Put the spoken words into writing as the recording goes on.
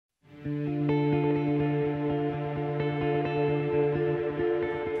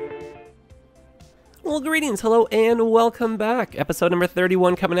Well, greetings, hello, and welcome back. Episode number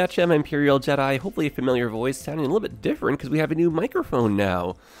 31 coming at you. I'm Imperial Jedi. Hopefully a familiar voice, sounding a little bit different because we have a new microphone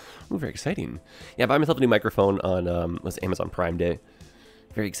now. Ooh, very exciting. Yeah, I bought myself a new microphone on was Amazon Prime Day.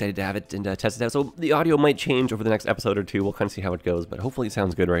 Very excited to have it and test it out. So the audio might change over the next episode or two. We'll kind of see how it goes, but hopefully it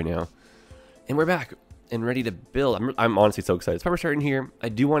sounds good right now. And we're back and ready to build. I'm honestly so excited. So we're starting here. I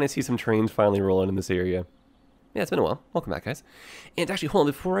do want to see some trains finally rolling in this area. Yeah, it's been a while. Welcome back, guys. And actually, hold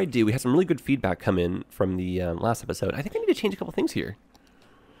on, before I do, we had some really good feedback come in from the last episode. I think I need to change a couple things here.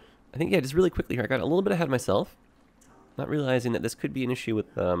 I think, yeah, just really quickly here. I got a little bit ahead of myself, not realizing that this could be an issue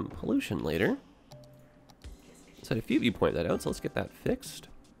with pollution later. So I had a few of you point that out, so let's get that fixed.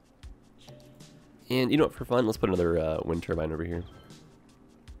 And you know what, for fun, let's put another wind turbine over here.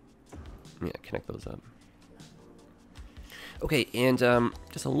 Yeah, connect those up. Okay, and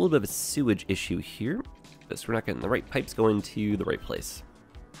just a little bit of a sewage issue here. So we're not getting the right pipes going to the right place.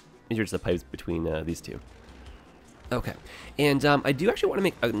 These are just the pipes between these two. Okay, and I do actually want to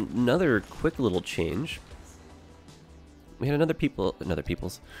make another quick little change. We had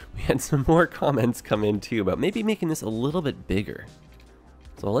we had some more comments come in too about maybe making this a little bit bigger.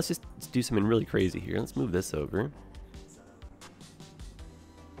 So let's just do something really crazy here. Let's move this over.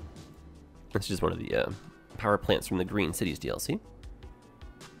 That's just one of the power plants from the Green Cities DLC.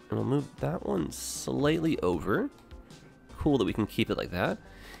 And we'll move that one slightly over. Cool that we can keep it like that.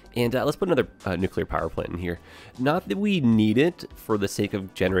 And let's put another nuclear power plant in here. Not that we need it for the sake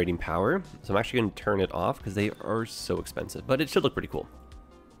of generating power. So I'm actually going to turn it off because they are so expensive. But it should look pretty cool.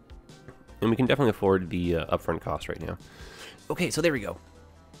 And we can definitely afford the upfront cost right now. Okay, so there we go.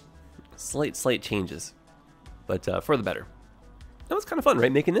 Slight changes. But for the better. That was kind of fun,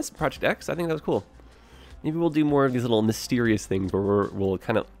 right? Making this Project X. I think that was cool. Maybe we'll do more of these little mysterious things where we'll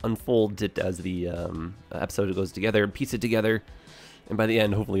kind of unfold it as the episode goes together, piece it together, and by the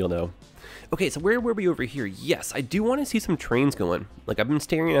end, hopefully you'll know. Okay, so where were we over here? Yes, I do want to see some trains going. Like, I've been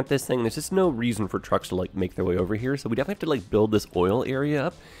staring at this thing. There's just no reason for trucks to, like, make their way over here, so we definitely have to, like, build this oil area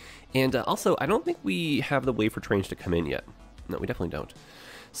up. And also, I don't think we have the way for trains to come in yet. No, we definitely don't.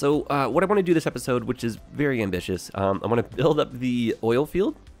 So what I want to do this episode, which is very ambitious, I want to build up the oil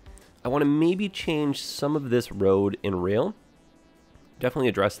field. I want to maybe change some of this road and rail. Definitely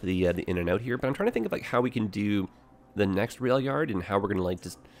address the in and out here, but I'm trying to think of like how we can do the next rail yard and how we're going to like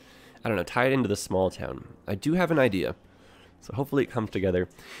just, I don't know, tie it into the small town. I do have an idea, so hopefully it comes together.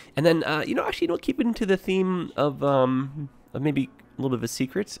 And then, actually, keep it into the theme of maybe a little bit of a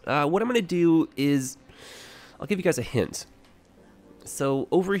secret. What I'm going to do is, I'll give you guys a hint. So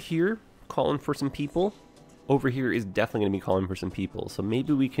over here, calling for some people. Over here is definitely going to be calling for some people, so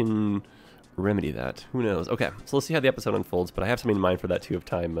maybe we can remedy that. Who knows? Okay, so let's see how the episode unfolds, but I have something in mind for that too if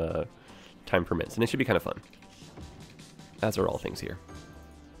time permits, and it should be kind of fun. As are all things here.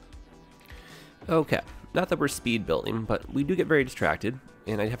 Okay, not that we're speed building, but we do get very distracted,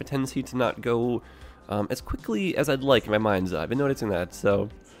 and I have a tendency to not go as quickly as I'd like in my mind's eye. I've been noticing that, so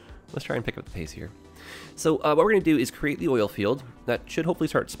let's try and pick up the pace here. So what we're going to do is create the oil field. That should hopefully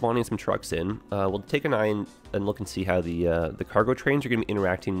start spawning some trucks in. We'll take an eye and look and see how the cargo trains are going to be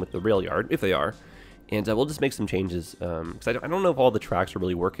interacting with the rail yard, if they are. And we'll just make some changes, because I don't know if all the tracks are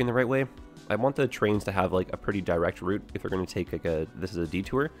really working the right way. I want the trains to have like a pretty direct route if they're going to take like this is a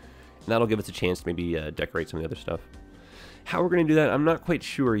detour. And that'll give us a chance to maybe decorate some of the other stuff. How we're going to do that, I'm not quite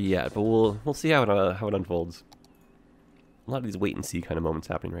sure yet, but we'll see how it unfolds. A lot of these wait and see kind of moments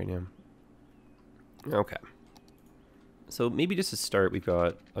happening right now. Okay, so maybe just to start, we've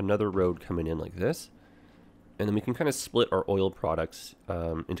got another road coming in like this, and then we can kind of split our oil products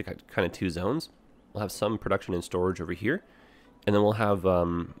into kind of two zones. We'll have some production and storage over here, and then we'll have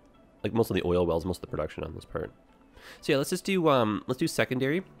like most of the oil wells, most of the production on this part. So yeah, let's do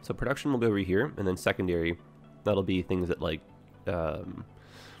secondary. So production will be over here, and then secondary, that'll be things that like I'm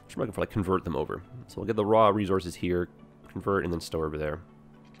looking for, like convert them over. So we'll get the raw resources here, convert, and then store over there.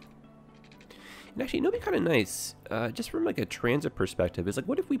 And actually, it'd be kind of nice, just from like a transit perspective, is like,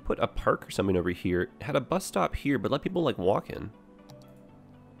 what if we put a park or something over here, had a bus stop here, but let people like walk in?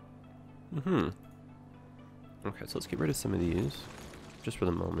 Okay, so let's get rid of some of these, just for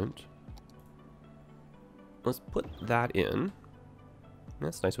the moment. Let's put that in.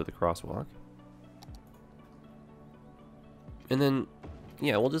 That's nice with the crosswalk. And then,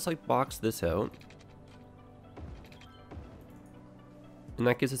 yeah, we'll just like box this out. And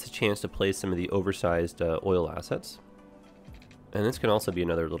that gives us a chance to place some of the oversized oil assets. And this can also be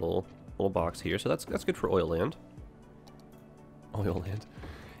another little box here, so that's good for oil land. Oil land.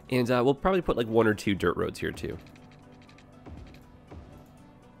 And we'll probably put like one or two dirt roads here too.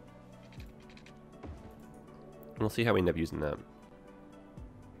 And we'll see how we end up using that.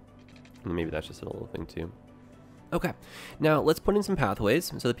 And maybe that's just a little thing too. Okay, now let's put in some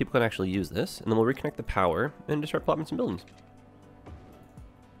pathways so that people can actually use this, and then we'll reconnect the power and just start plopping some buildings.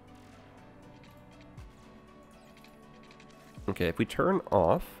 Okay, if we turn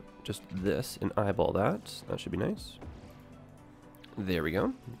off just this and eyeball that, that should be nice. There we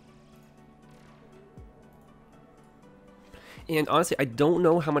go. And honestly, I don't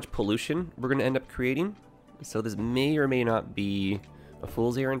know how much pollution we're going to end up creating, so this may or may not be a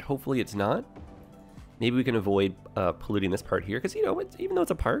fool's errand. Hopefully it's not. Maybe we can avoid polluting this part here, because, you know, even though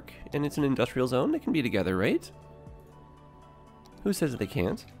it's a park and it's an industrial zone, they can be together, right? Who says that they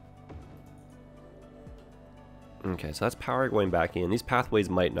can't? Okay, so that's power going back in. These pathways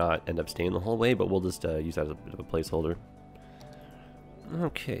might not end up staying the whole way, but we'll just use that as a bit of a placeholder.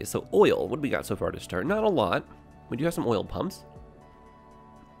 Okay, so oil. What do we got so far to start? Not a lot. We do have some oil pumps.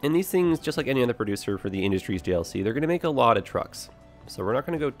 And these things, just like any other producer for the Industries DLC, they're going to make a lot of trucks. So we're not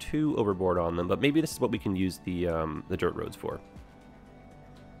going to go too overboard on them, but maybe this is what we can use the dirt roads for.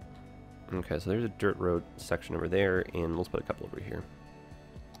 Okay, so there's a dirt road section over there, and let's put a couple over here.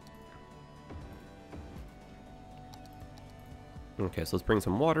 Okay, so let's bring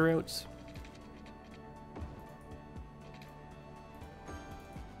some water out.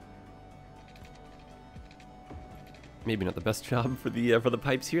 Maybe not the best job for the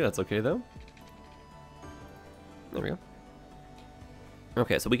pipes here. That's okay though. There we go.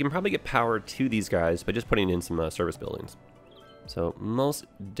 Okay, so we can probably get power to these guys by just putting in some service buildings. So most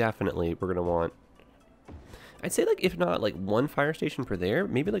definitely we're gonna want, I'd say, like, if not like one fire station for there,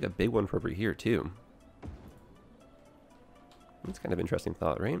 maybe like a big one for over here too. That's kind of an interesting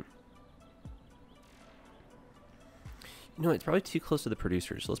thought, right? You know, it's probably too close to the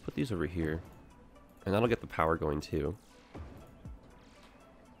producers, so let's put these over here. And that'll get the power going too.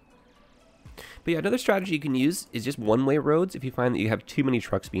 But yeah, another strategy you can use is just one-way roads if you find that you have too many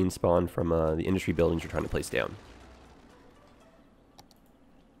trucks being spawned from the industry buildings you're trying to place down.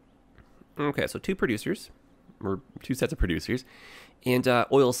 Okay, so two producers, or two sets of producers, and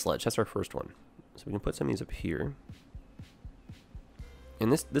oil sludge, that's our first one. So we can put some of these up here.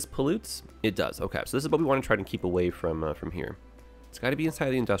 And this pollutes? It does. Okay, so this is what we want to try to keep away from here. It's got to be inside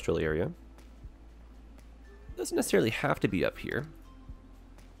the industrial area. Doesn't necessarily have to be up here.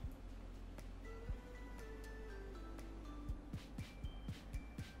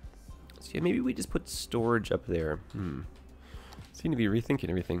 So yeah, maybe we just put storage up there. Seem to be rethinking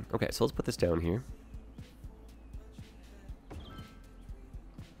everything. Okay, so let's put this down here.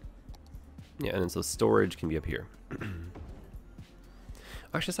 Yeah, and then so storage can be up here.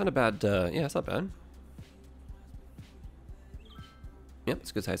 Actually, it's not a bad, yeah, it's not bad. Yep, it's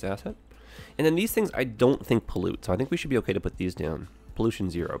a good sized asset. And then these things I don't think pollute, so I think we should be okay to put these down. Pollution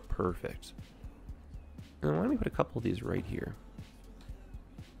 0, perfect. Now, why don't we put a couple of these right here?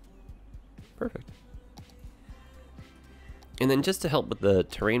 Perfect. And then just to help with the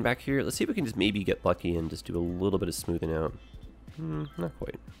terrain back here, let's see if we can just maybe get lucky and just do a little bit of smoothing out. Not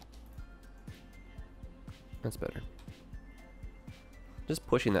quite. That's better. Just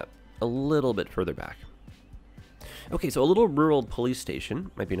pushing that a little bit further back. Okay, so a little rural police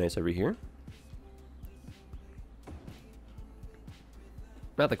station might be nice over here.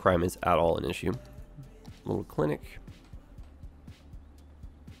 Not that crime is at all an issue. A little clinic.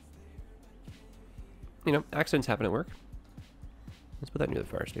 You know, accidents happen at work. Let's put that near the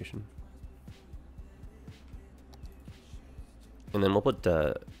fire station. And then we'll put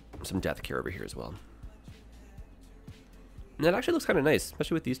some death care over here as well. And that actually looks kind of nice,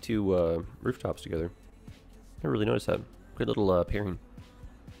 especially with these two rooftops together. Never really noticed that. Great little pairing.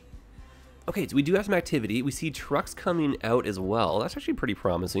 Okay, so we do have some activity. We see trucks coming out as well. That's actually pretty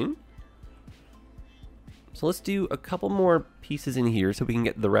promising. So let's do a couple more pieces in here so we can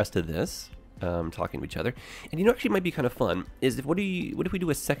get the rest of this talking to each other. And you know, actually might be kind of fun is what if we do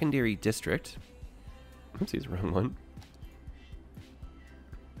a secondary district? Oopsies, wrong one.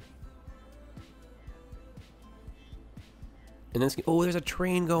 And then, oh, there's a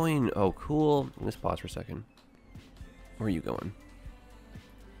train going. Oh, cool. I'm gonna pause for a second. Where are you going?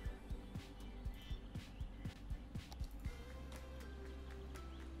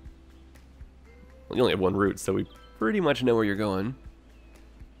 Well, you only have one route, so we pretty much know where you're going.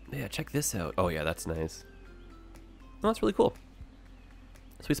 Yeah, check this out. Oh yeah, that's nice. Oh, that's really cool.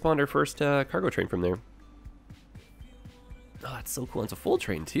 So we spawned our first cargo train from there. Oh, that's so cool. It's a full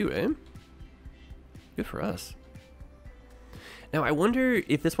train too, eh? Good for us. Now, I wonder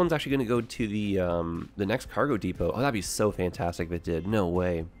if this one's actually going to go to the next cargo depot. Oh, that'd be so fantastic if it did. No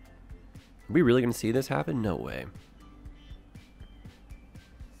way. Are we really going to see this happen? No way.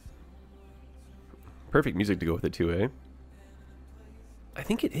 Perfect music to go with it too, eh? I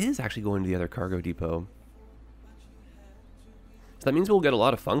think it is actually going to the other cargo depot. So that means we'll get a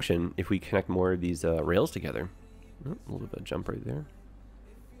lot of function if we connect more of these rails together. Oh, a little bit of a jump right there.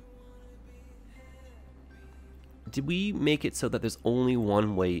 Did we make it so that there's only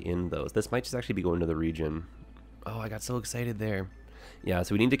one way in those? This might just actually be going to the region. Oh, I got so excited there. Yeah,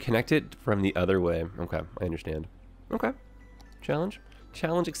 so we need to connect it from the other way. Okay, I understand. Okay. Challenge.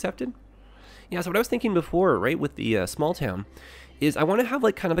 Challenge accepted. Yeah, so what I was thinking before, right, with the small town, is I want to have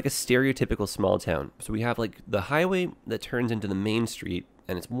like kind of like a stereotypical small town. So we have like the highway that turns into the main street,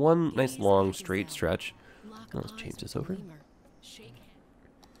 and it's one nice long straight stretch. Oh, let's change this over.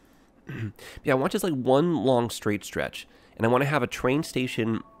 Yeah, I want just like one long straight stretch, and I want to have a train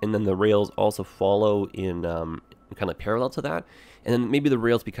station, and then the rails also follow in kind of like parallel to that, and then maybe the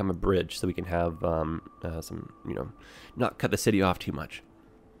rails become a bridge, so we can have some, you know, not cut the city off too much,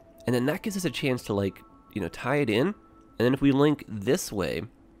 and then that gives us a chance to like, you know, tie it in, and then if we link this way,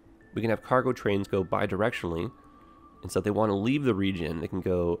 we can have cargo trains go bi-directionally, and so if they want to leave the region, they can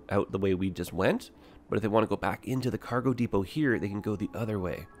go out the way we just went, but if they want to go back into the cargo depot here, they can go the other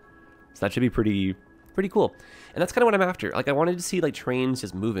way. So that should be pretty cool. And that's kind of what I'm after. Like, I wanted to see, like, trains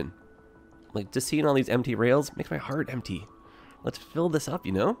just moving. Like, just seeing all these empty rails makes my heart empty. Let's fill this up,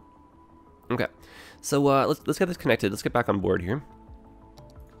 you know? Okay. So, let's get this connected. Let's get back on board here.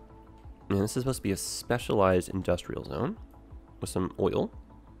 And this is supposed to be a specialized industrial zone with some oil.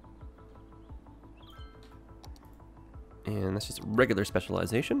 And that's just regular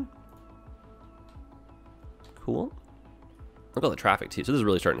specialization. Cool. Look at all the traffic too, so this is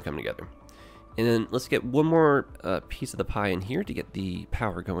really starting to come together. And then let's get one more piece of the pie in here to get the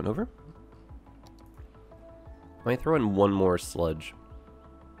power going over. I might throw in one more sludge,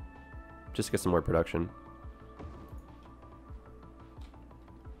 just to get some more production.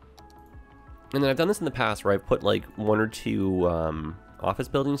 And then I've done this in the past where I've put like one or two office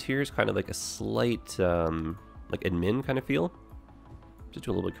buildings here. It's kind of like a slight like admin kind of feel. Just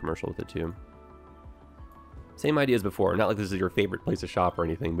do a little bit commercial with it too. Same idea as before. Not like this is your favorite place to shop or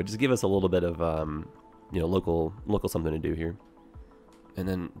anything, but just give us a little bit of, you know, local something to do here. And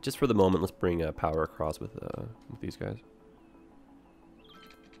then just for the moment, let's bring power across with these guys.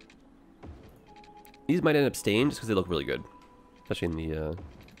 These might end up staying just because they look really good, especially in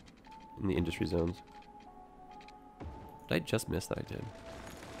the industry zones. Did I just miss that? I did.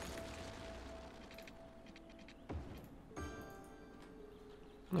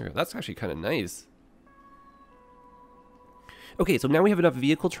 There, that's actually kind of nice. Okay, so now we have enough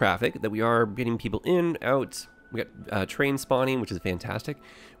vehicle traffic that we are getting people in, out. We got train spawning, which is fantastic.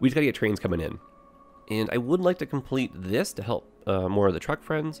 We just gotta get trains coming in. And I would like to complete this to help more of the truck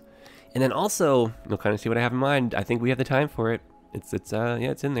friends. And then also, you'll kind of see what I have in mind. I think we have the time for it.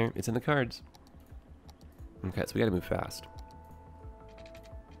 Yeah, it's in there. It's in the cards. Okay, so we gotta move fast.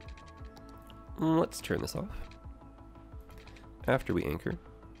 Let's turn this off. After we anchor.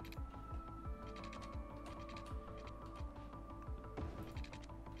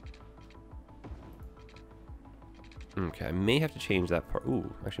 Okay, I may have to change that part.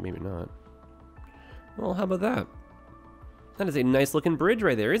 Ooh, actually maybe not. Well, how about that? That is a nice looking bridge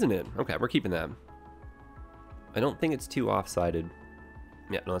right there, isn't it? Okay, we're keeping that. I don't think it's too off-sided.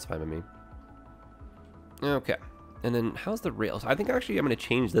 Yeah, no, that's fine with me. Okay, and then how's the rails? I think actually I'm going to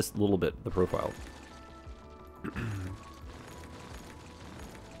change this a little bit, the profile.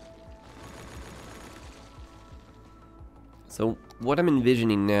 So what I'm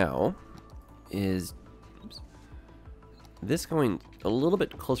envisioning now is this going a little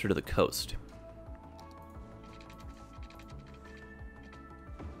bit closer to the coast.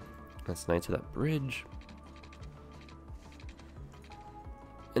 That's nice with that bridge.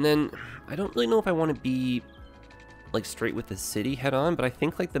 And then I don't really know if I want to be like straight with the city head on, but I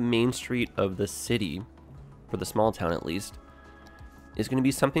think like the main street of the city, for the small town at least, is going to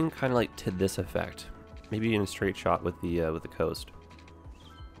be something kind of like to this effect. Maybe in a straight shot with the coast.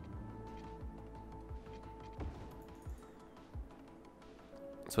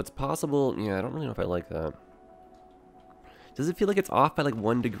 So it's possible. Yeah, I don't really know if I like that. Does it feel like it's off by like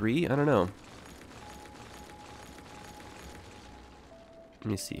 1 degree? I don't know. Let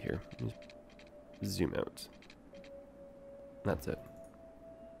me see here. Let me zoom out. That's it.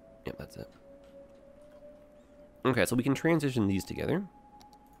 Yep, that's it. Okay, so we can transition these together.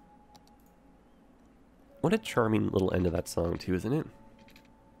 What a charming little end of that song too, isn't it?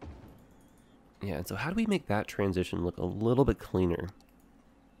 Yeah, and so how do we make that transition look a little bit cleaner?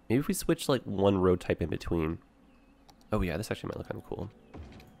 Maybe if we switch like one road type in between. Oh yeah, this actually might look kind of cool.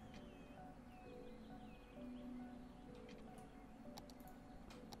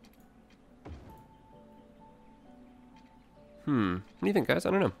 What do you think, guys?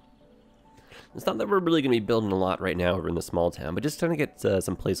 I don't know. It's not that we're really going to be building a lot right now over in the small town, but just trying to get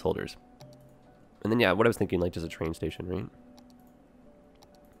some placeholders. And then, yeah, what I was thinking, like, just a train station, right?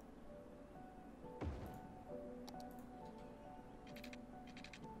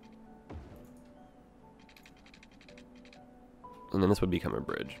 And then this would become a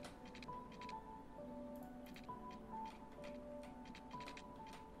bridge.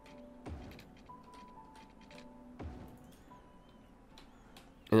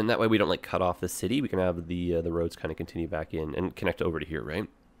 And then that way we don't like cut off the city. We can have the roads kind of continue back in and connect over to here, right?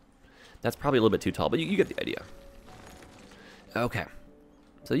 That's probably a little bit too tall, but you get the idea. Okay.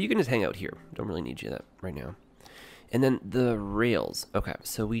 So you can just hang out here. Don't really need you that right now. And then the rails. Okay,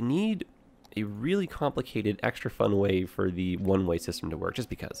 so we need a really complicated, extra fun way for the one-way system to work, just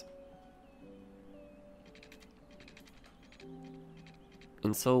because.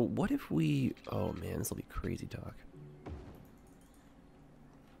 And so what if we... Oh man, this will be crazy talk.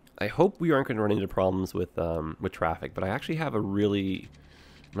 I hope we aren't going to run into problems with traffic, but I actually have a really...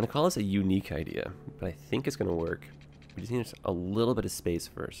 I'm going to call this a unique idea, but I think it's going to work. We just need a little bit of space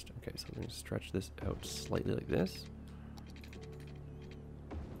first. Okay, so I'm going to stretch this out slightly like this.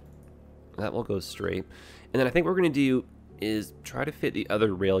 That will go straight. And then I think what we're going to do is try to fit the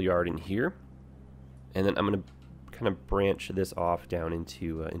other rail yard in here. And then I'm going to kind of branch this off down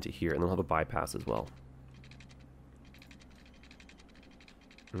into here, and then we'll have a bypass as well.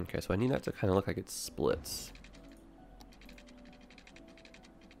 Okay, so I need that to kind of look like it splits.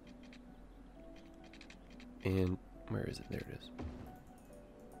 And where is it? There it is.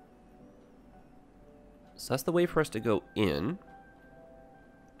 So that's the way for us to go in.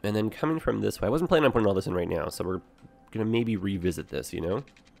 And then coming from this way, I wasn't planning on putting all this in right now, so we're going to maybe revisit this, you know?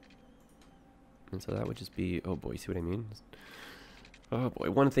 And so that would just be, oh boy, see what I mean? Oh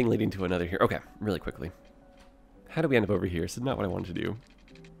boy, one thing leading to another here. Okay, really quickly. How do we end up over here? This is not what I wanted to do.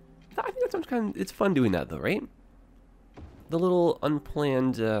 I think that sounds kind of, it's fun doing that though, right? The little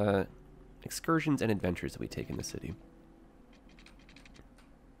unplanned excursions and adventures that we take in the city.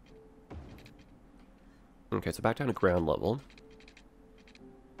 Okay, so back down to ground level.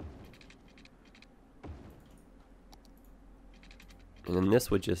 And then this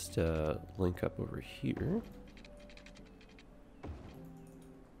would just link up over here.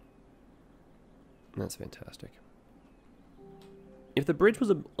 And that's fantastic. If the bridge was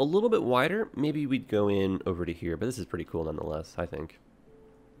a little bit wider, maybe we'd go in over to here, but this is pretty cool nonetheless, I think.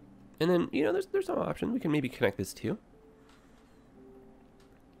 And then, you know, there's some option. We can maybe connect this too.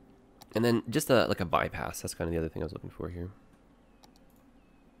 And then just like a bypass. That's kind of the other thing I was looking for here.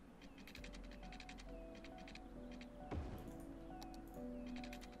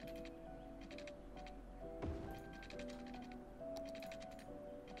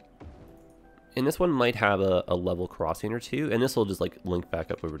 And this one might have a level crossing or two, and this will just like link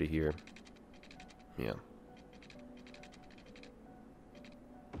back up over to here. Yeah.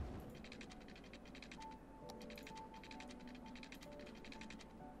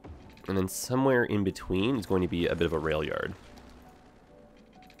 And then somewhere in between is going to be a bit of a rail yard.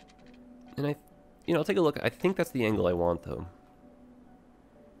 And I'll take a look. I think that's the angle I want though.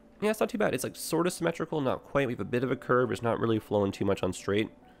 Yeah, it's not too bad. It's like sort of symmetrical, not quite. We have a bit of a curve. It's not really flowing too much on straight.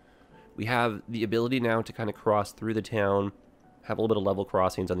 We have the ability now to kind of cross through the town, have a little bit of level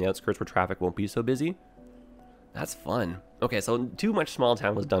crossings on the outskirts where traffic won't be so busy. That's fun. Okay, so too much small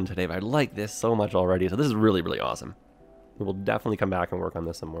town was done today, but I like this so much already, so this is really, really awesome. We will definitely come back and work on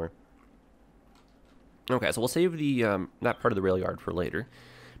this some more. Okay, so we'll save the that part of the rail yard for later.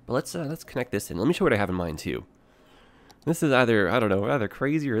 But let's connect this in. Let me show you what I have in mind too. This is either, I don't know, either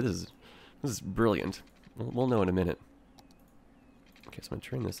crazy or this is brilliant. We'll know in a minute. Okay, so I'm going to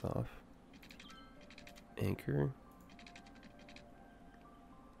turn this off. Anchor.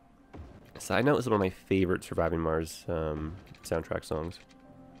 Side note, this is one of my favorite Surviving Mars soundtrack songs.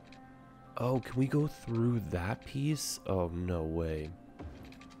 Oh, can we go through that piece? Oh, no way.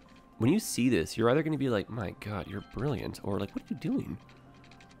 When you see this, you're either going to be like, my god, you're brilliant, or like, what are you doing?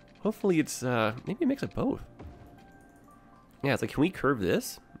 Hopefully it's, maybe a mix of both. Yeah, it's like, can we curve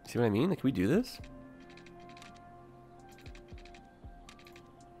this? See what I mean? Like, can we do this?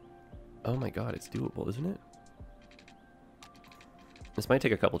 Oh my god, it's doable, isn't it? This might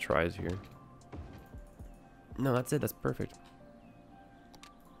take a couple tries here. No, that's it. That's perfect.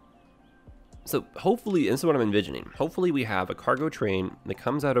 So hopefully, and this is what I'm envisioning. Hopefully we have a cargo train that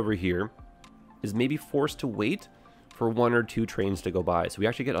comes out over here, is maybe forced to wait for 1 or 2 trains to go by. So we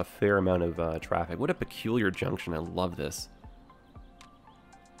actually get a fair amount of traffic. What a peculiar junction. I love this.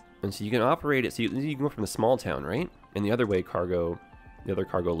 And so you can operate it. So you can go from the small town, right? And the other way, the other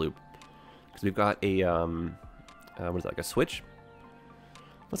cargo loop. Because we've got a what is that, like a switch?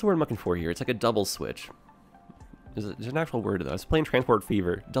 What's the word I'm looking for here? It's like a double switch. There's an actual word to that. I was playing Transport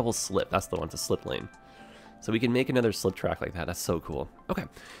Fever. Double slip. That's the one. It's a slip lane. So we can make another slip track like that. That's so cool. Okay.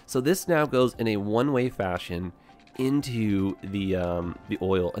 So this now goes in a one-way fashion into the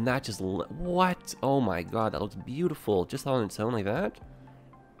oil. And that just... What? Oh my god. That looks beautiful. Just on its own like that?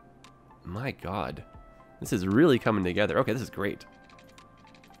 My god. This is really coming together. Okay, this is great.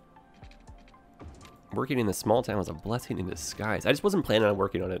 Working in the small town was a blessing in disguise. I just wasn't planning on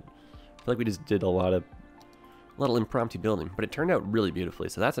working on it. I feel like we just did a little impromptu building, but it turned out really beautifully.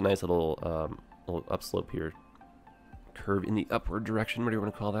 So that's a nice little upslope here. Curve in the upward direction, what do you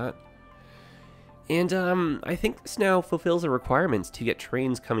want to call that? And I think this now fulfills the requirements to get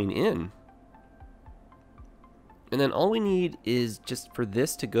trains coming in. And then all we need is just for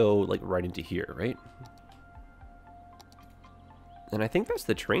this to go like right into here, right? And I think that's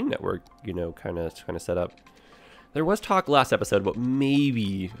the train network, you know, kind of set up. There was talk last episode about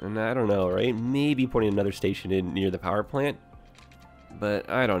maybe, and I don't know, right? Maybe putting another station in near the power plant. But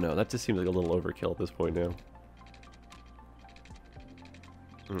I don't know. That just seems like a little overkill at this point now.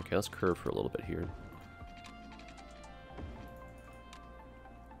 Okay, let's curve for a little bit here.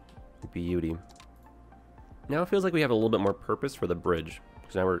 Beauty. Now it feels like we have a little bit more purpose for the bridge.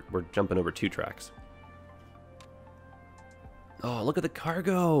 Because now we're jumping over 2 tracks. Oh, look at the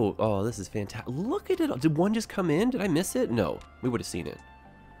cargo. Oh, this is fantastic. Look at it. Did one just come in? Did I miss it? No, we would have seen it.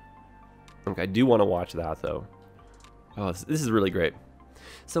 Okay, I do want to watch that, though. Oh, this is really great.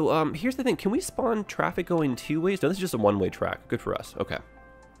 So, here's the thing. Can we spawn traffic going 2 ways? No, this is just a one-way track. Good for us. Okay.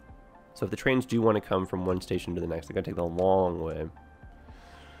 So if the trains do want to come from one station to the next, they're going to take the long way.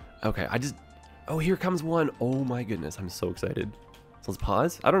 Okay, Oh, here comes one. Oh, my goodness. I'm so excited. So let's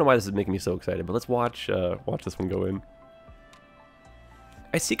pause. I don't know why this is making me so excited, but let's watch this one go in.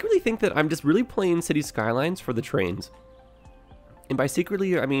 I secretly think that I'm just really playing City Skylines for the trains. And by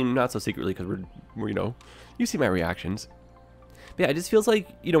secretly, I mean not so secretly, because we're, you know, you see my reactions. But yeah, it just feels like,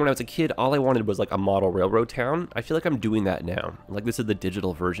 you know, when I was a kid, all I wanted was like a model railroad town. I feel like I'm doing that now. Like this is the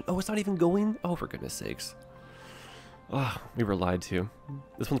digital version. Oh, it's not even going? Oh, for goodness sakes. Oh, we were lied to.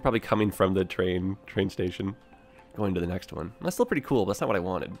 This one's probably coming from the train station, going to the next one. That's still pretty cool, but that's not what I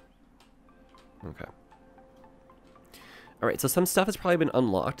wanted. Okay. Alright, so some stuff has probably been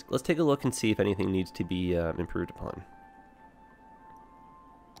unlocked. Let's take a look and see if anything needs to be improved upon.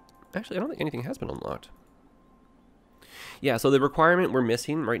 Actually, I don't think anything has been unlocked. Yeah, so the requirement we're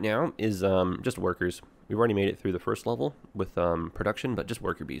missing right now is just workers. We've already made it through the first level with production, but just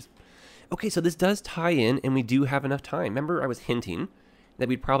worker bees. Okay, so this does tie in, and we do have enough time. Remember, I was hinting that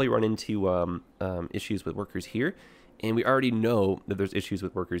we'd probably run into issues with workers here, and we already know that there's issues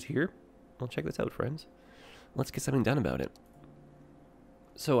with workers here. Well, check this out, friends. Let's get something done about it.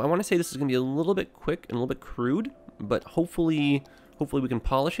 So I want to say this is going to be a little bit quick and a little bit crude, but hopefully we can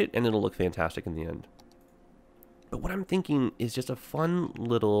polish it and it'll look fantastic in the end. But what I'm thinking is just a fun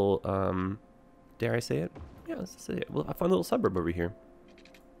little, dare I say it? Yeah, let's say it. Well, a fun little suburb over here.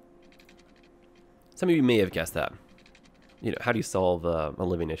 Some of you may have guessed that. You know, how do you solve a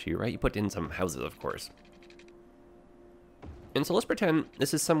living issue, right? You put in some houses, of course. And so let's pretend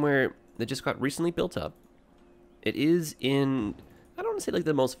this is somewhere that just got recently built up. It is in, I don't want to say like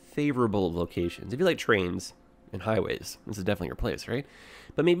the most favorable of locations. If you like trains and highways, this is definitely your place, right?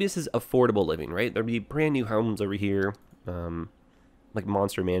 But maybe this is affordable living, right? There'll be brand new homes over here, like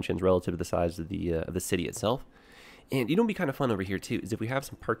monster mansions relative to the size of the city itself. And you know what'd be kind of fun over here too is if we have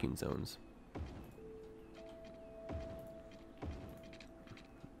some parking zones.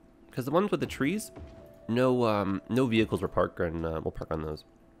 Because the ones with the trees, no vehicles will park on those.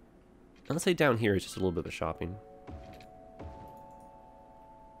 And let's say down here is just a little bit of a shopping.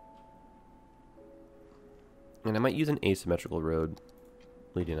 And I might use an asymmetrical road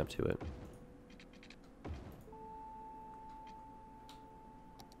leading up to it.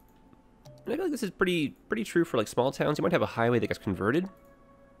 And I feel like this is pretty true for like small towns. You might have a highway that gets converted.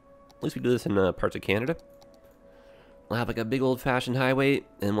 At least we do this in parts of Canada. We'll have like a big old-fashioned highway,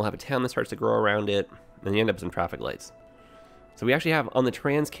 and we'll have a town that starts to grow around it, and you end up with some traffic lights. So we actually have on the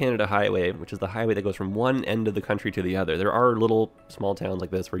Trans-Canada Highway, which is the highway that goes from one end of the country to the other, there are little small towns like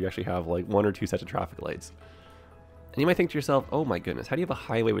this where you actually have like 1 or 2 sets of traffic lights. And you might think to yourself, oh my goodness, how do you have a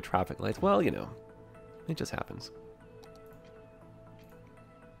highway with traffic lights? Well, you know, it just happens.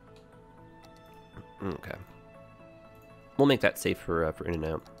 Okay. We'll make that safe for in and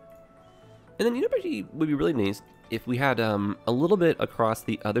out. And then, you know, actually would be really nice if we had a little bit across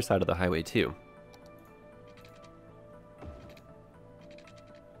the other side of the highway too.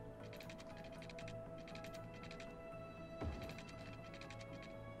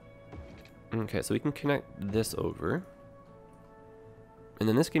 Okay, so we can connect this over. And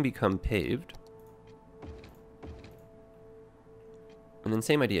then this can become paved. And then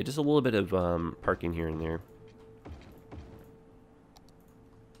same idea, just a little bit of parking here and there.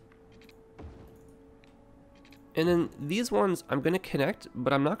 And then these ones I'm going to connect,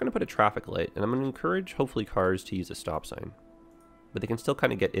 but I'm not going to put a traffic light. And I'm going to encourage, hopefully, cars to use a stop sign. But they can still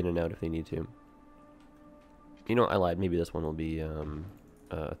kind of get in and out if they need to. You know, I lied. Maybe this one will be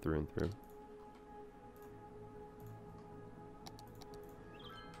through and through.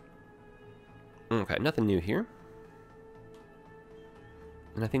 Okay, nothing new here.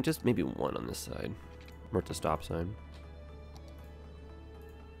 And I think just maybe one on this side. Or it's a stop sign.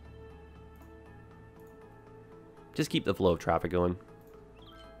 Just keep the flow of traffic going.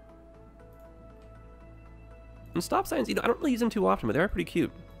 And stop signs, you know, I don't really use them too often, but they are pretty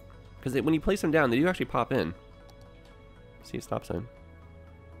cute. Because when you place them down, they do actually pop in. See a stop sign.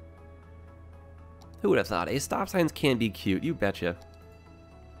 Who would have thought? Stop signs can be cute, you betcha.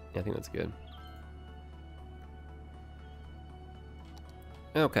 Yeah, I think that's good.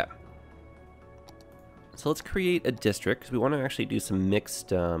 Okay. So let's create a district, because we want to actually do some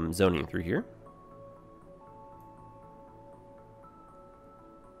mixed zoning through here.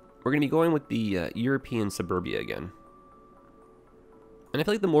 We're going to be going with the European suburbia again. And I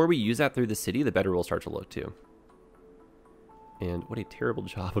feel like the more we use that through the city, the better we'll start to look too. And what a terrible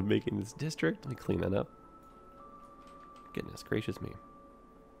job of making this district. Let me clean that up. Goodness gracious me.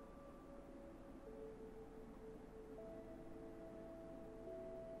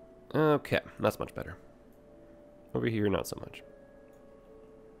 Okay, that's much better. Over here, not so much.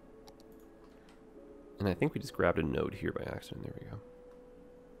 And I think we just grabbed a node here by accident. There we go.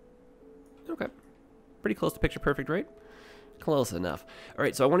 Okay. Pretty close to picture perfect, right? Close enough. All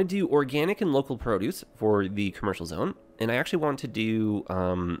right, so I want to do organic and local produce for the commercial zone. And I actually want to do...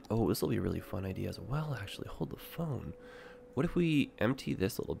 oh, this will be a really fun idea as well, actually. Hold the phone. What if we empty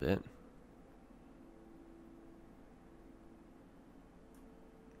this a little bit?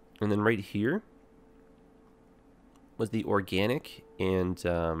 And then right here was the organic and...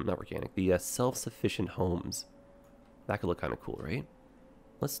 not organic. The self-sufficient homes. That could look kind of cool, right?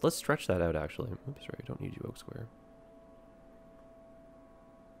 Let's stretch that out, actually. Oops, sorry, I don't need you, Oak Square.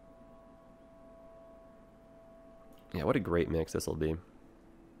 Yeah, what a great mix this will be.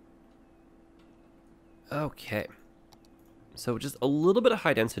 Okay. So just a little bit of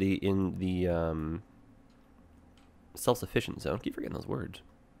high density in the self-sufficient zone. Keep forgetting those words.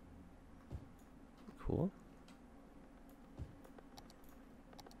 Cool.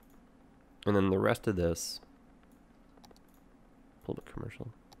 And then the rest of this... a little bit commercial.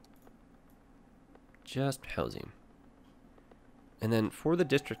 Just housing. And then for the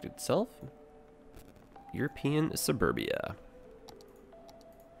district itself, European suburbia.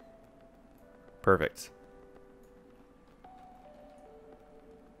 Perfect.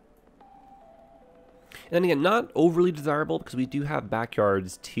 And then again, not overly desirable because we do have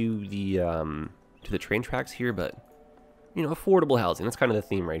backyards to the train tracks here, but you know, affordable housing. That's kind of the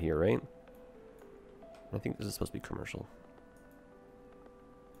theme right here, right? I think this is supposed to be commercial.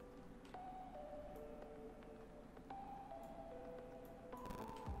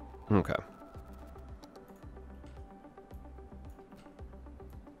 Okay.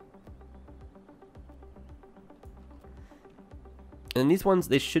 And these ones,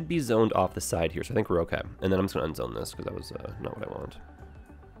 they should be zoned off the side here, so I think we're okay. And then I'm just going to unzone this because that was not what I want.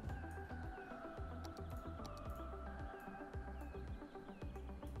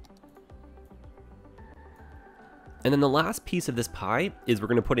 And then the last piece of this pie is we're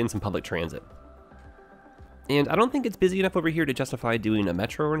going to put in some public transit. And I don't think it's busy enough over here to justify doing a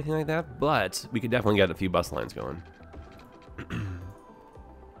metro or anything like that, but we could definitely get a few bus lines going.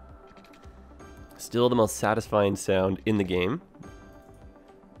 Still the most satisfying sound in the game.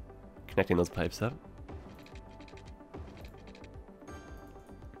 Connecting those pipes up.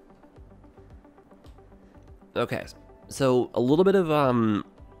 Okay, so a little bit of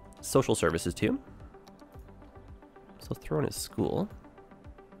social services too. So let's throw in a school.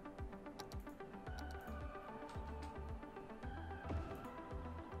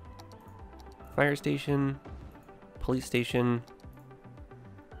 Fire station, police station,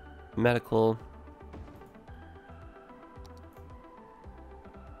 medical.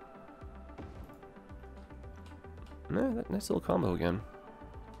 No, that nice little combo again.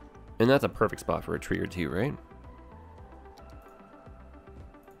 And that's a perfect spot for a tree or two, right?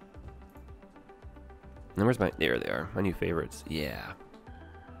 And where's my... There they are. My new favorites. Yeah.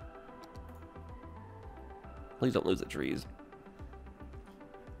 Please don't lose the trees.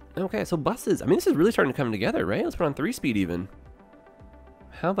 Okay, so buses. I mean, this is really starting to come together, right? Let's put on 3-speed even.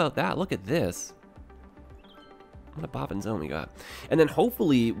 How about that? Look at this. What a boppin' zone we got. And then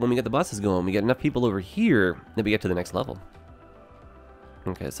hopefully when we get the buses going, we get enough people over here that we get to the next level.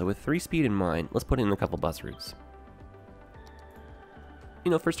 Okay, so with 3 speed in mind, let's put in a couple bus routes. You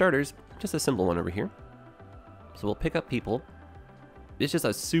know, for starters, just a simple one over here. So we'll pick up people. It's just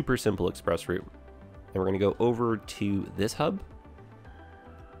a super simple express route. And we're going to go over to this hub.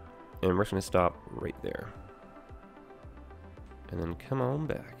 And we're just going to stop right there. And then come on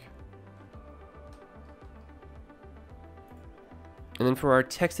back. And then for our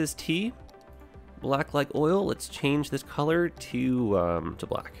Texas tea, black like oil, let's change this color to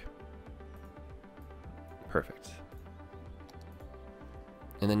black. Perfect.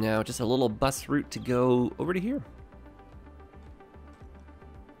 And then now just a little bus route to go over to here.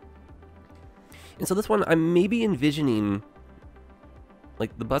 And so this one, I'm maybe envisioning,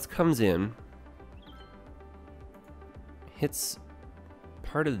 like the bus comes in, hits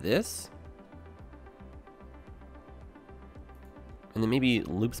part of this, and then maybe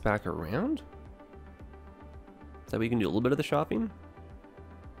loops back around? Is that way you can do a little bit of the shopping?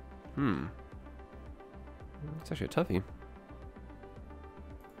 It's actually a toughie.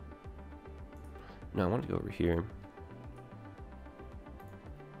 No, I want to go over here.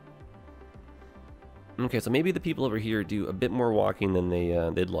 Okay, so maybe the people over here do a bit more walking than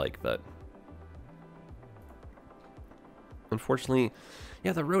they'd like, but unfortunately,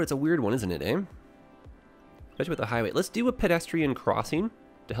 yeah, the road, it's a weird one, isn't it, eh? Especially with the highway. Let's do a pedestrian crossing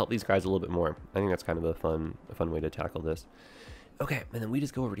to help these guys a little bit more. I think that's kind of a fun way to tackle this. Okay, and then we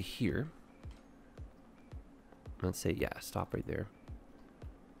just go over to here. Let's say, yeah, stop right there.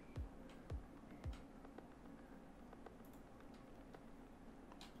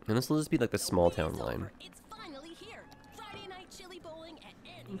 And this will just be like the small town line. It's finally here. Friday night chili bowling at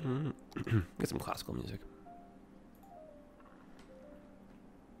Get some classical music.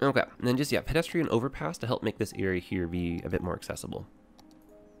 Okay, and then just, yeah, pedestrian overpass to help make this area here be a bit more accessible.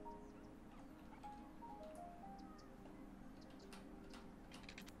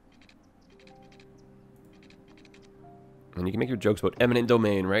 And you can make your jokes about eminent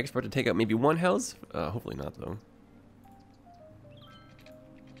domain, right? Expect to take out maybe one house? Hopefully not, though.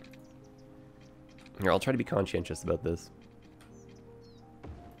 Here, I'll try to be conscientious about this.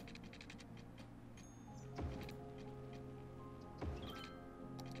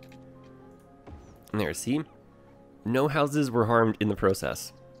 And there, see? No houses were harmed in the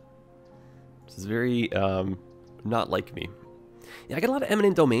process. This is very, not like me. Yeah, I get a lot of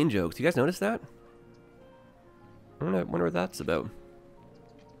eminent domain jokes. You guys notice that? I wonder what that's about.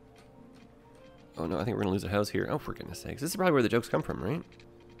 Oh no, I think we're gonna lose a house here. Oh, for goodness sakes. This is probably where the jokes come from, right?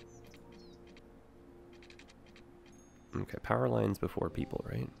 Okay, power lines before people,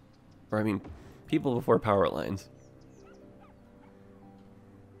 right? Or I mean, people before power lines.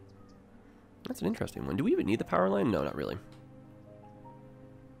 That's an interesting one. Do we even need the power line? No, not really.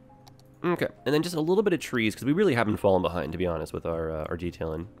 Okay, and then just a little bit of trees, because we really haven't fallen behind, to be honest, with our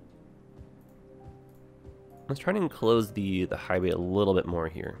detailing. Let's try to enclose the highway a little bit more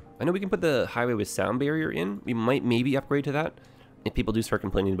here. I know we can put the highway with sound barrier in. We might maybe upgrade to that if people do start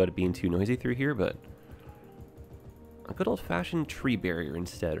complaining about it being too noisy through here, but a good old-fashioned tree barrier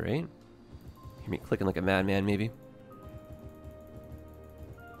instead, right? Hear me clicking like a madman, maybe.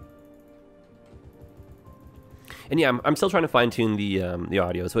 And yeah, I'm still trying to fine-tune the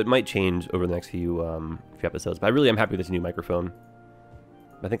audio, so it might change over the next few episodes. But I really am happy with this new microphone.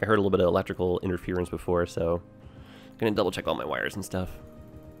 I think I heard a little bit of electrical interference before, so I'm gonna double-check all my wires and stuff.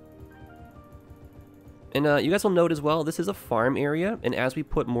 And you guys will note as well, this is a farm area, and as we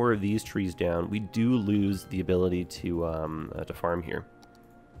put more of these trees down, we do lose the ability to farm here.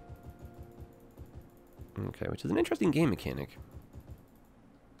 Okay, which is an interesting game mechanic.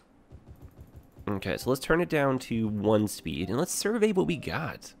 Okay, so let's turn it down to 1 speed, and let's survey what we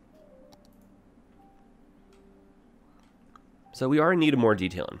got. So we are in need of more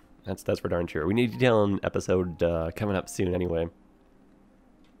detailing. That's for darn sure. We need a detailing episode coming up soon anyway.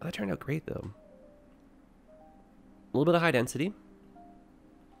 Oh, that turned out great, though. A little bit of high density.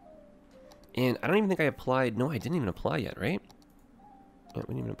 And I don't even think I applied... No, I didn't even apply yet, right? Yeah,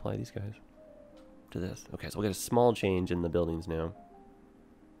 we didn't even apply these guys to this. Okay, so we'll get a small change in the buildings now.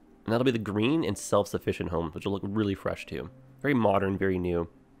 And that'll be the green and self-sufficient homes, which will look really fresh, too. Very modern, very new.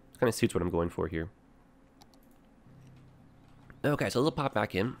 It kind of suits what I'm going for here. Okay, so let's pop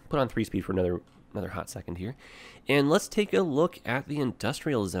back in. Put on 3 speed for another hot second here. And let's take a look at the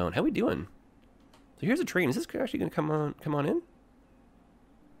industrial zone. How we doing? So here's a train. Is this actually going to come on in?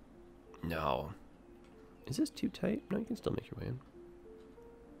 No. Is this too tight? No, you can still make your way in.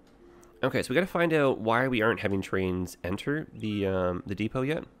 Okay, so we got to find out why we aren't having trains enter the depot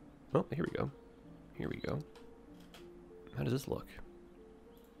yet. Oh, here we go. Here we go. How does this look?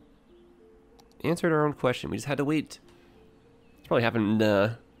 Answered our own question. We just had to wait. It's probably happened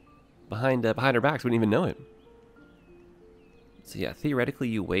behind our backs. We didn't even know it. So yeah, theoretically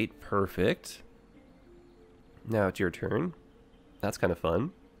you wait. Perfect. Now it's your turn. That's kind of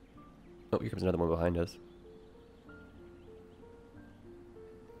fun. Oh, here comes another one behind us.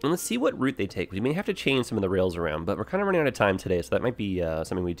 And let's see what route they take. We may have to change some of the rails around, but we're kind of running out of time today, so that might be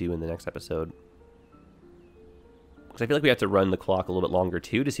something we do in the next episode. Because I feel like we have to run the clock a little bit longer,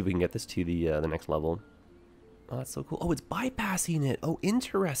 too, to see if we can get this to the next level. Oh, that's so cool. Oh, it's bypassing it. Oh,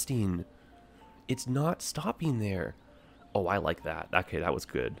 interesting. It's not stopping there. Oh, I like that. Okay, that was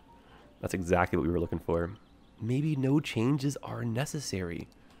good. That's exactly what we were looking for. Maybe no changes are necessary.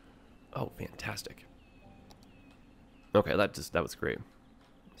 Oh, fantastic. Okay, that was great.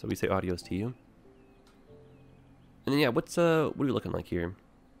 So we say adios to you. And then yeah, what are we looking like here?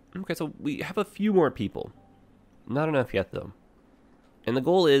 Okay, so we have a few more people. Not enough yet though. And the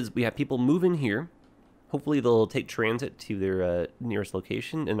goal is we have people move in here. Hopefully they'll take transit to their nearest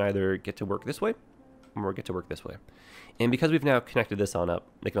location and either get to work this way or get to work this way. And because we've now connected this on up,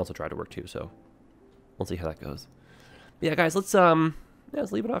 they can also try to work too, so we'll see how that goes. But yeah, guys, let's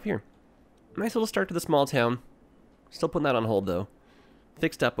leave it off here. Nice little start to the small town. Still putting that on hold though.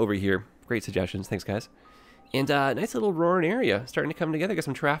 Fixed up over here. Great suggestions. Thanks, guys. And nice little roaring area. Starting to come together. Got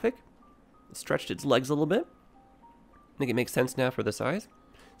some traffic. Stretched its legs a little bit. I think it makes sense now for the size.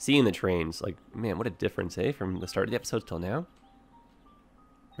 Seeing the trains. Like, man, what a difference, eh? From the start of the episode till now.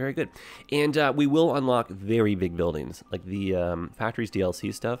 Very good. And we will unlock very big buildings. Like the factories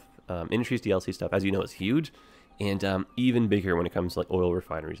DLC stuff. Industries DLC stuff, as you know, is huge. And even bigger when it comes to like oil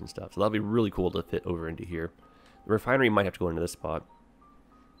refineries and stuff. So that'll be really cool to fit over into here. The refinery might have to go into this spot.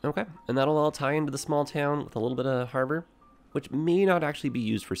 Okay, and that'll all tie into the small town with a little bit of harbor, which may not actually be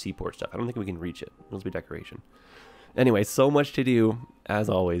used for seaport stuff. I don't think we can reach it. It'll be decoration. Anyway, so much to do, as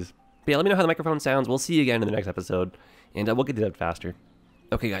always. But yeah, let me know how the microphone sounds. We'll see you again in the next episode, and we'll get to that faster.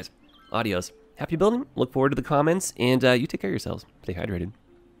 Okay, guys, adios. Happy building. Look forward to the comments, and you take care of yourselves. Stay hydrated.